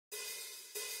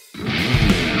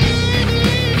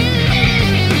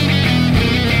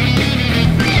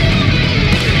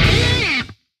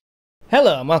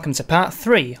Hello and welcome to part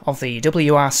 3 of the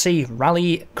WRC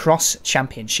Rallycross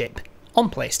Championship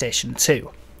on PlayStation 2.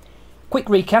 Quick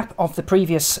recap of the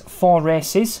previous 4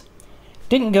 races.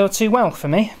 Didn't go too well for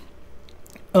me.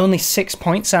 Only 6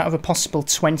 points out of a possible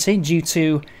 20 due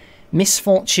to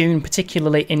misfortune,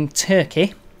 particularly in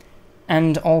Turkey,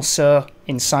 and also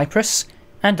in Cyprus,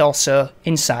 and also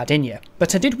in Sardinia.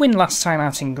 But I did win last time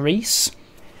out in Greece.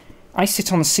 I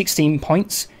sit on 16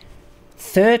 points.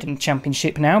 Third in the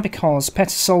championship now because Peter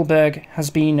Solberg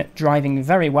has been driving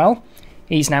very well.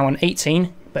 He's now on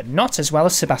 18, but not as well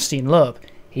as Sébastien Loeb.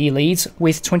 He leads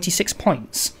with 26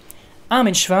 points.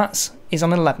 Armin Schwarz is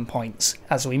on 11 points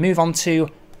as we move on to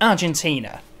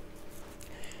Argentina.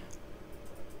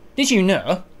 Did you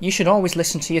know you should always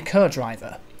listen to your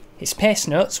co-driver? His pace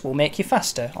notes will make you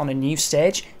faster on a new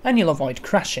stage and you'll avoid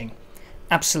crashing.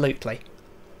 Absolutely.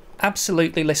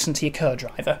 Absolutely listen to your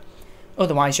co-driver.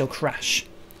 Otherwise you'll crash.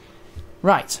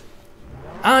 Right.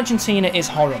 Argentina is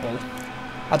horrible.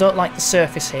 I don't like the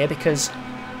surface here because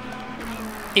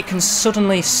it can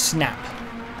suddenly snap.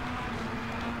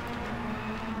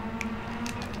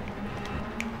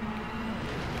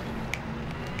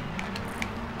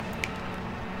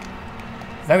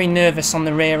 Very nervous on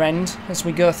the rear end as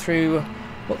we go through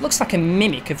what looks like a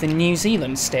mimic of the New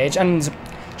Zealand stage, and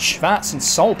Schwarz and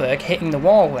Solberg hitting the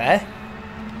wall there.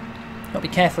 Got to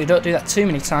be careful you don't do that too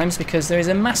many times because there is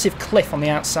a massive cliff on the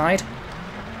outside.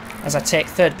 As I take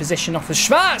third position off of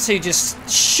Schwarz, who just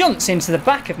shunts into the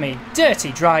back of me.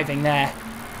 Dirty driving there.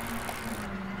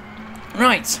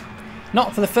 Right,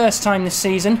 not for the first time this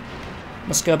season.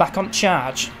 Must go back on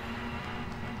charge.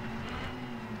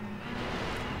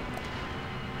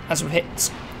 As we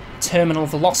hit terminal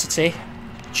velocity,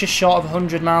 just short of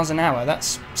 100 miles an hour.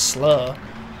 That's slow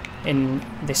in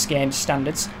this game's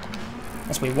standards.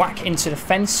 As we whack into the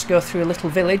fence, go through a little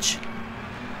village,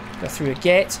 go through a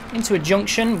gate, into a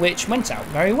junction, which went out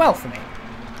very well for me.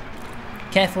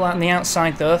 Careful out on the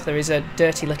outside though, there is a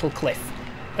dirty little cliff.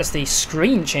 As the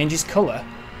screen changes colour.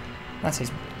 That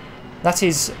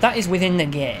is within the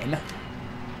game.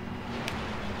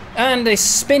 And it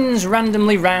spins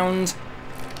randomly round.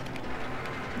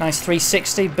 Nice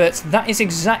 360, but that is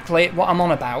exactly what I'm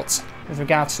on about with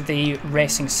regards to the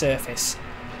racing surface.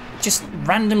 Just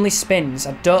randomly spins.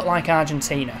 I don't like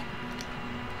Argentina.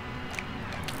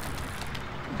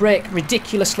 Brake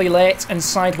ridiculously late and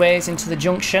sideways into the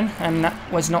junction, and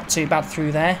that was not too bad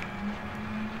through there.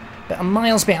 But I'm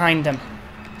miles behind them.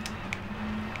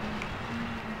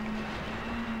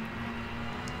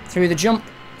 Through the jump,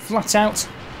 flat out.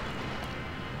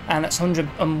 And that's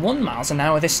 101 miles an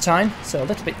hour this time, so a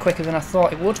little bit quicker than I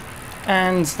thought it would.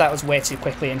 And that was way too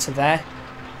quickly into there.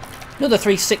 Another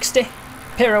 360.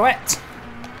 Pirouette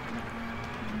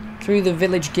through the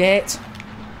village gate,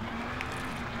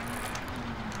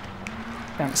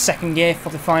 down to second gear for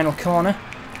the final corner.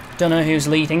 Don't know who's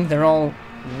leading, they're all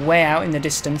way out in the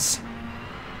distance.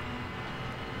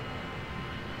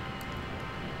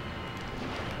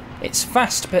 It's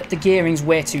fast, but the gearing's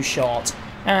way too short.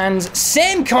 And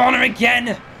same corner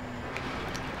again!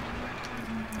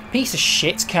 Piece of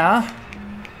shit car.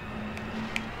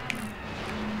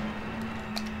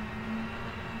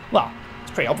 Well,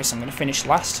 it's pretty obvious I'm going to finish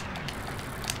last.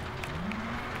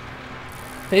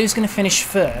 But who's going to finish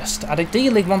first? I'd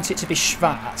ideally want it to be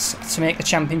Schwarz to make the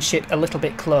championship a little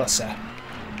bit closer.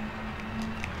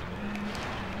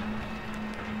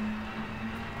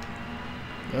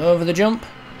 Over the jump.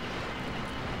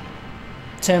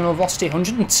 Terminal velocity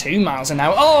 102 miles an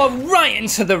hour. Oh, right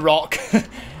into the rock!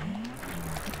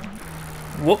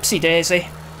 Whoopsie daisy.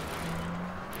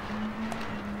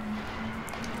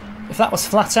 If that was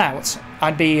flat out,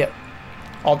 I'd be,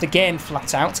 or the game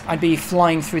flat out, I'd be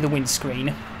flying through the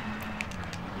windscreen.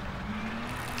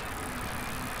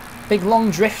 Big long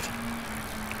drift.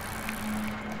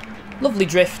 Lovely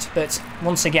drift, but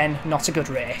once again, not a good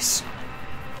race.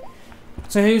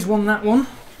 So who's won that one?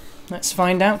 Let's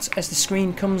find out as the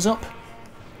screen comes up.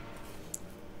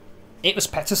 It was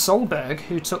Peter Solberg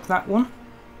who took that one.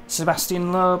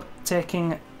 Sébastien Loeb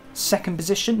taking second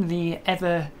position, the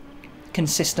ever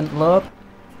consistent Loeb.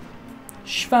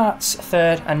 Schwarz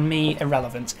third and me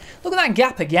irrelevant. Look at that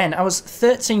gap again. I was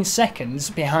 13 seconds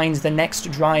behind the next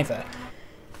driver.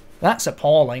 That's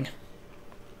appalling.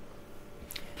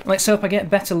 Let's hope I get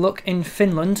better luck in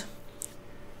Finland.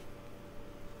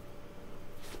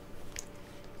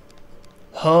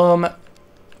 Home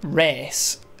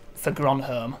race for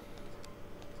Grönholm.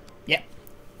 Yep.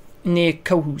 Near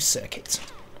Kohus circuit.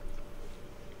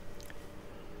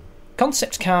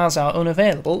 Concept cars are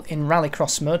unavailable in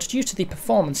Rallycross mode due to the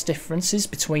performance differences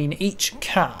between each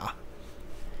car.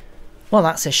 Well,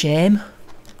 that's a shame.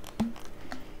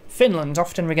 Finland,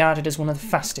 often regarded as one of the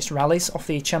fastest rallies of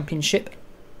the championship.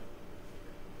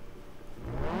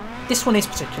 This one is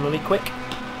particularly quick.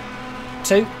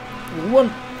 2, 1.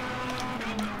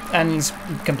 And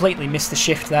completely missed the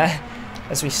shift there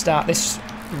as we start this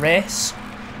race.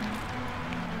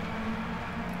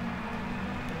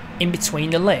 In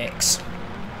between the lakes.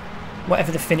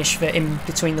 Whatever the finish for in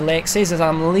between the lakes is, as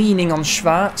I'm leaning on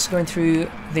Schwarz going through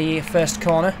the first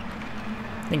corner.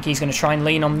 I think he's going to try and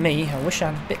lean on me. I wish I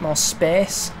had a bit more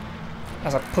space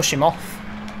as I push him off.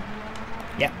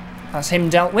 Yep, that's him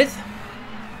dealt with.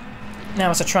 Now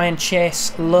as I try and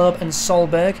chase Loeb and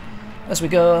Solberg as we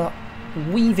go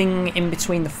weaving in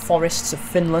between the forests of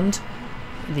Finland,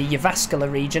 the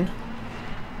Jyväskylä region.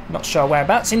 Not sure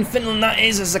whereabouts in Finland that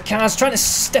is, as the car's trying to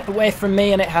step away from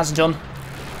me, and it has done.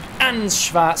 And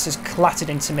Schwarz has clattered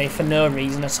into me for no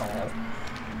reason at all.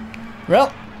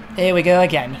 Well, here we go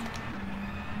again.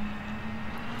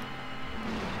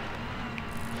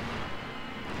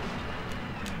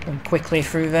 And quickly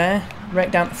through there.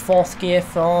 Right down to 4th gear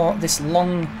for this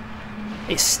long...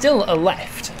 It's still a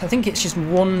left. I think it's just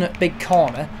one big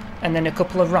corner and then a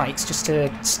couple of rights just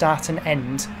to start and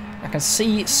end. I can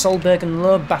see Solberg and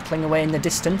Loeb battling away in the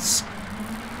distance.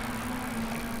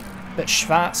 But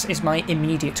Schwarz is my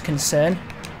immediate concern.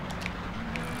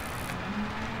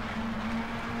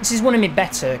 This is one of my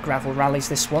better gravel rallies,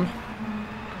 this one.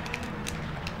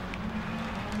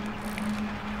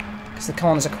 Because the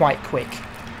corners are quite quick.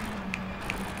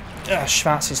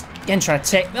 Schwarz is again trying to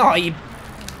take... Oh, you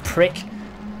prick.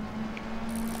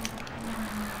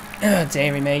 Oh,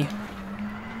 dearie me.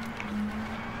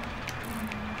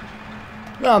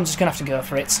 Well, I'm just going to have to go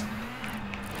for it.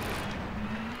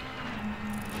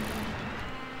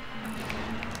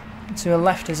 To the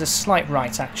left is a slight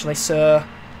right, actually, so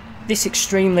this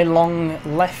extremely long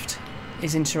left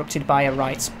is interrupted by a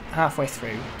right halfway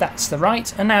through. That's the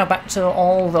right, and now back to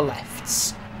all the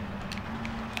lefts.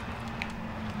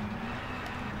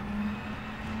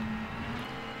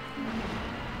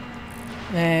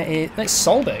 There's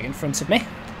Solberg in front of me,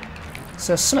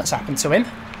 so something's happened to him.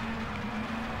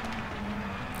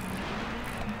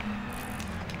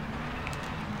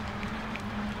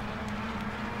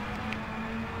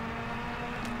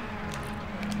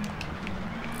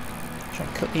 Try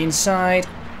to cut the inside.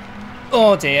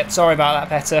 Oh dear, sorry about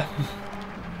that, Petter.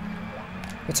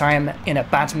 But I am in a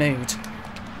bad mood,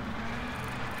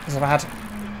 as I've had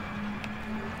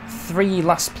 3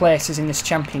 last places in this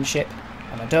championship.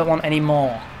 And I don't want any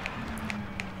more.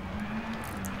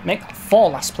 Make 4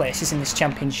 last places in this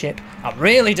championship. I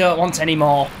really don't want any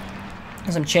more.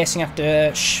 As I'm chasing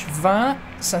after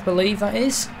Schwarz, I believe that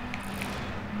is.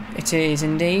 It is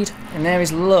indeed. And there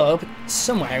is Loeb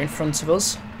somewhere in front of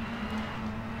us.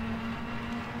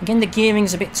 Again, the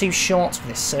gearing's a bit too short for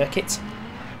this circuit.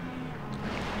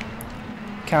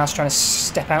 Car's trying to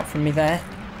step out from me there.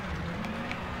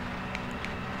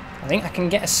 I think I can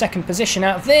get a 2nd position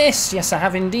out of this. Yes, I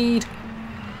have indeed.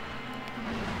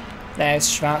 There's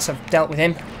Schwarz. I've dealt with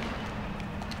him.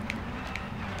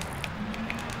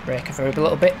 Brake a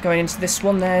little bit going into this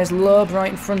one. There's Loeb right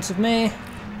in front of me.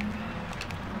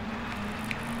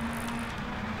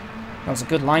 That was a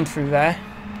good line through there.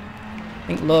 I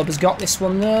think Loeb has got this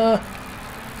one though.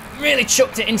 Really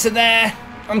chucked it into there.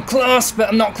 I'm close, but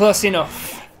I'm not close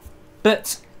enough.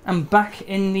 But I'm back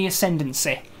in the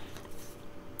ascendancy.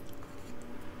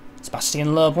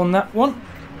 Sébastien Loeb won that one.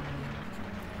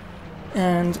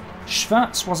 And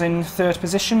Schwarz was in 3rd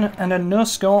position, and a no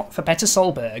score for Petter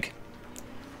Solberg.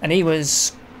 And he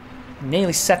was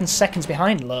nearly 7 seconds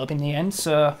behind Loeb in the end,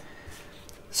 so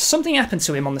something happened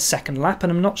to him on the 2nd lap,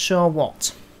 and I'm not sure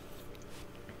what.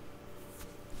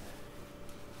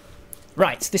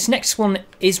 Right, this next one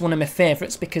is one of my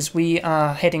favourites because we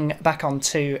are heading back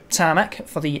onto tarmac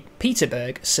for the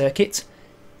Peterburg circuit.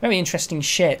 Very interesting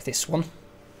shape, this one.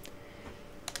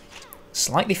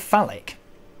 Slightly phallic.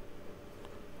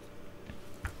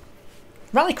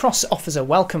 Rallycross offers a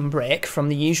welcome break from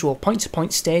the usual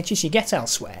point-to-point stages you get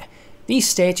elsewhere. These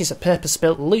stages are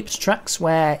purpose-built looped tracks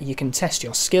where you can test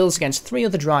your skills against 3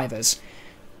 other drivers.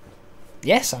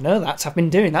 Yes, I know that. I've been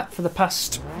doing that for the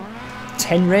past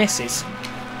 10 races.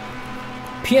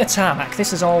 Pure tarmac.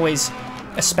 This is always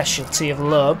a specialty of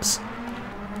Loeb's.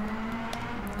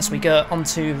 As we go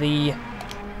onto the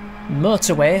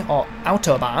motorway, or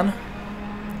Autobahn,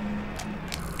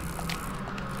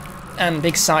 and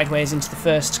big sideways into the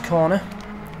first corner,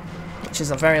 which is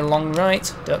a very long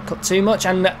right. Don't cut too much.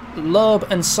 And Loeb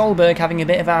and Solberg having a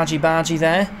bit of argy-bargy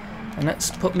there, and that's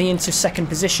put me into 2nd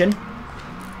position.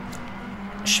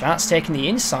 Schwarz taking the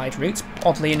inside route,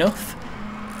 oddly enough,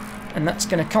 and that's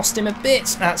going to cost him a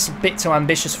bit. That's a bit too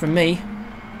ambitious from me.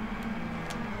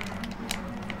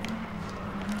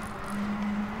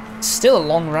 Still a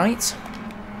long right.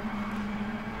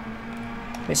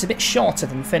 But it's a bit shorter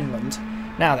than Finland.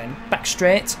 Now then, back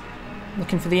straight.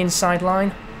 Looking for the inside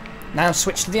line. Now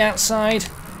switch to the outside.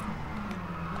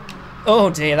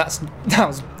 Oh dear, that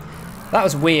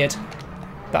was weird.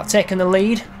 But I've taken the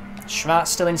lead. Schwarz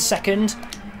still in second.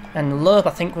 And Loeb, I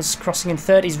think, was crossing in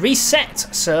third. He's reset.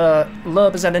 So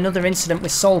Loeb has had another incident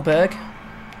with Solberg.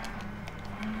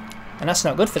 And that's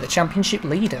not good for the championship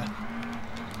leader.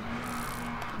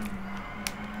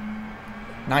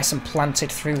 Nice and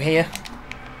planted through here.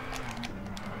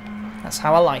 That's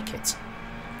how I like it.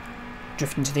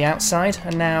 Drifting to the outside,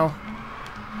 and now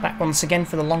back once again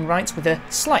for the long right with a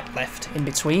slight left in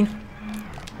between.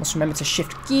 Must remember to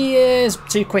shift gears.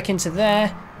 Too quick into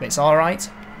there, but it's alright.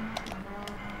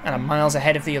 And I'm miles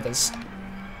ahead of the others.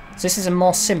 So this is a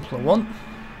more simpler one.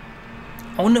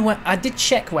 I wonder where... I did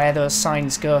check where those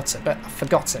signs go to, but I've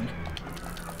forgotten.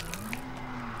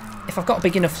 If I've got a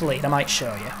big enough lead, I might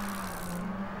show you.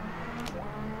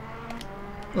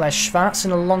 There's Schwarz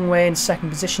in a long way in second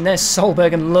position. There's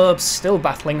Solberg and Loeb still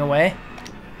battling away.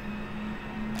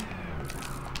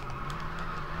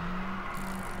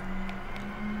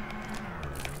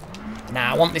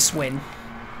 Now I want this win.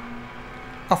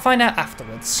 I'll find out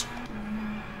afterwards.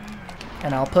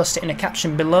 And I'll post it in a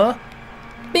caption below.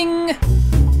 Bing!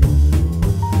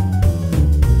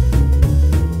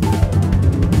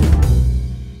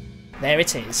 There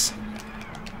it is.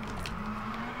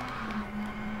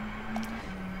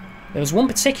 There was one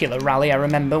particular rally I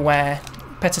remember where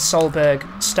Petter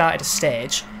Solberg started a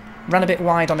stage, ran a bit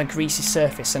wide on a greasy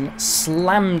surface and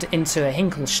slammed into a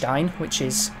Hinkelstein, which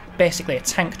is basically a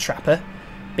tank trapper,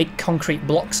 big concrete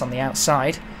blocks on the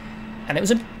outside, and it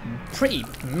was a pretty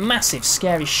massive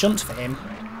scary shunt for him.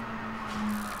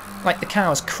 Like the car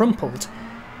was crumpled.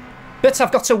 But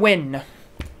I've got a win!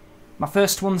 My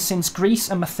first one since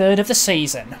Greece and my third of the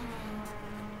season.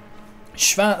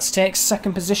 Schwarz takes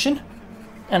second position.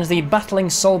 And the battling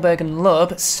Solberg and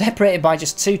Loeb, separated by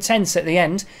just 2/10 at the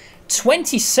end,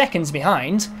 20 seconds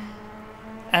behind,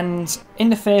 and in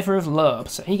the favour of Loeb.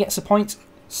 So he gets a point,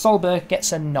 Solberg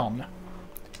gets a none.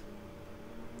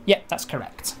 Yep, that's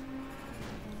correct.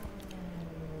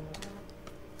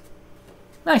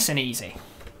 Nice and easy.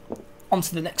 On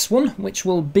to the next one, which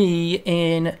will be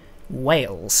in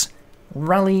Wales.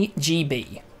 Rally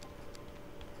GB.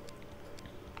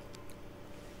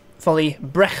 For the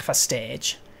breakfast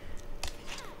stage.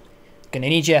 Gonna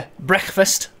need your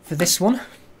breakfast for this one.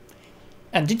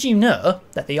 And did you know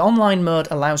that the online mode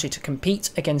allows you to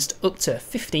compete against up to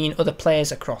 15 other players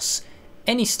across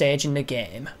any stage in the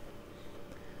game?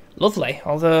 Lovely,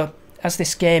 although as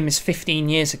this game is 15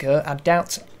 years ago, I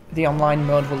doubt the online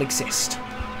mode will exist.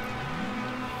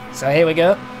 So here we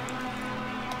go.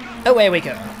 Away we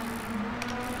go.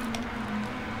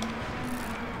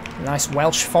 Nice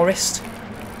Welsh forest.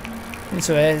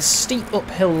 Into a steep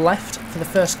uphill left for the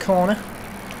first corner,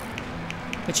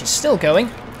 which is still going,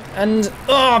 and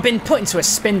oh, I've been put into a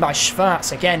spin by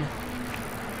Schwarz again.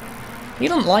 He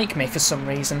doesn't like me for some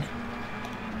reason.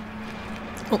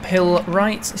 Uphill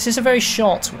right. This is a very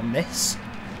short one, this.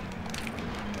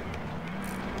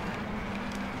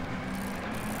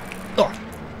 Oh,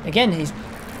 again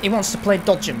he wants to play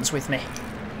dodgems with me.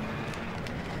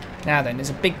 Now then, there's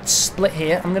a big split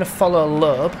here. I'm going to follow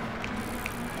Loeb.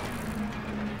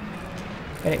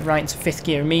 Get it right into fifth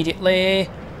gear immediately.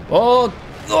 Oh,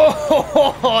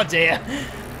 oh dear!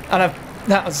 And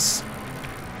that's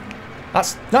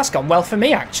gone well for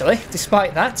me actually.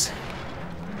 Despite that,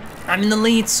 I'm in the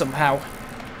lead somehow.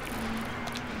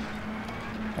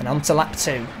 And on to lap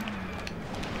 2.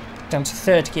 Down to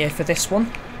third gear for this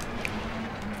one.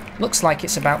 Looks like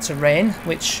it's about to rain,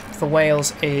 which for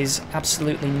Wales is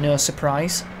absolutely no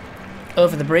surprise.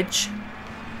 Over the bridge.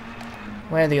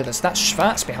 Where are the others? That's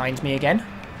Schwarz behind me again.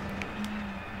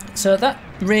 So that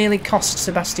really cost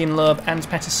Sébastien Loeb and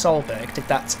Petter Solberg, did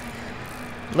that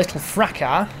little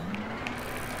fracas.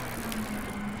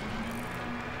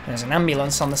 There's an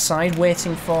ambulance on the side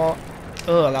waiting for...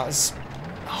 Oh, that was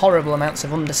horrible amounts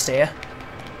of understeer.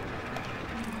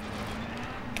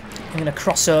 I'm going to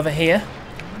cross over here,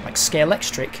 like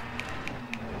Scalextric.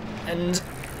 And...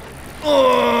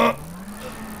 Oh!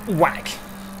 Whack.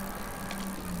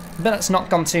 But that's not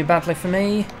gone too badly for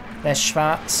me. There's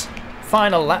Schwarz.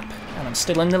 Final lap, and I'm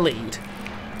still in the lead.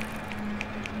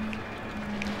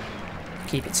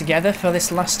 Keep it together for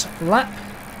this last lap,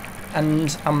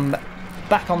 and I'm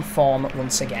back on form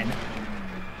once again.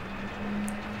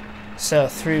 So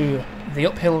through the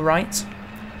uphill right,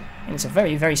 and it's a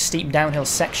very, very steep downhill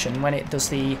section when it does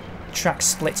the track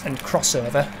split and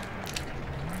crossover.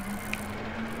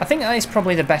 I think that is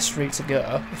probably the best route to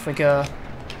go, if we go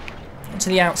to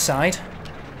the outside.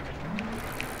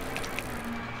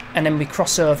 And then we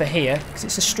cross over here, because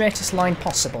it's the straightest line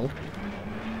possible.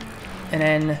 And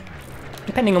then,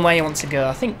 depending on where you want to go,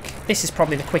 I think this is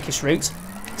probably the quickest route.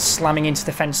 Slamming into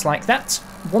the fence like that,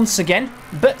 once again.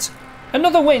 But,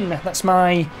 another win!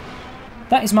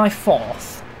 That is my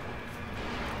fourth.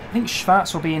 I think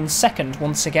Schwarz will be in second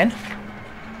once again.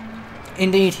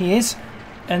 Indeed he is.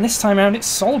 And this time around it's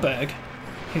Solberg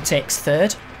who takes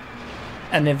third.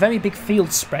 And a very big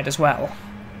field spread as well.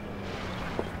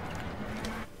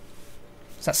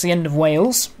 So that's the end of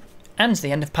Wales, and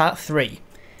the end of part 3.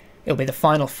 It'll be the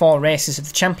final 4 races of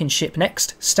the championship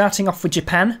next, starting off with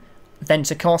Japan, then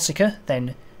to Corsica,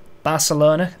 then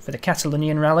Barcelona for the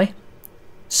Catalonian Rally,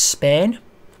 Spain,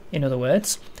 in other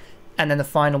words, and then the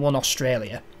final one,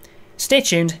 Australia. Stay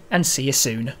tuned and see you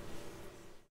soon.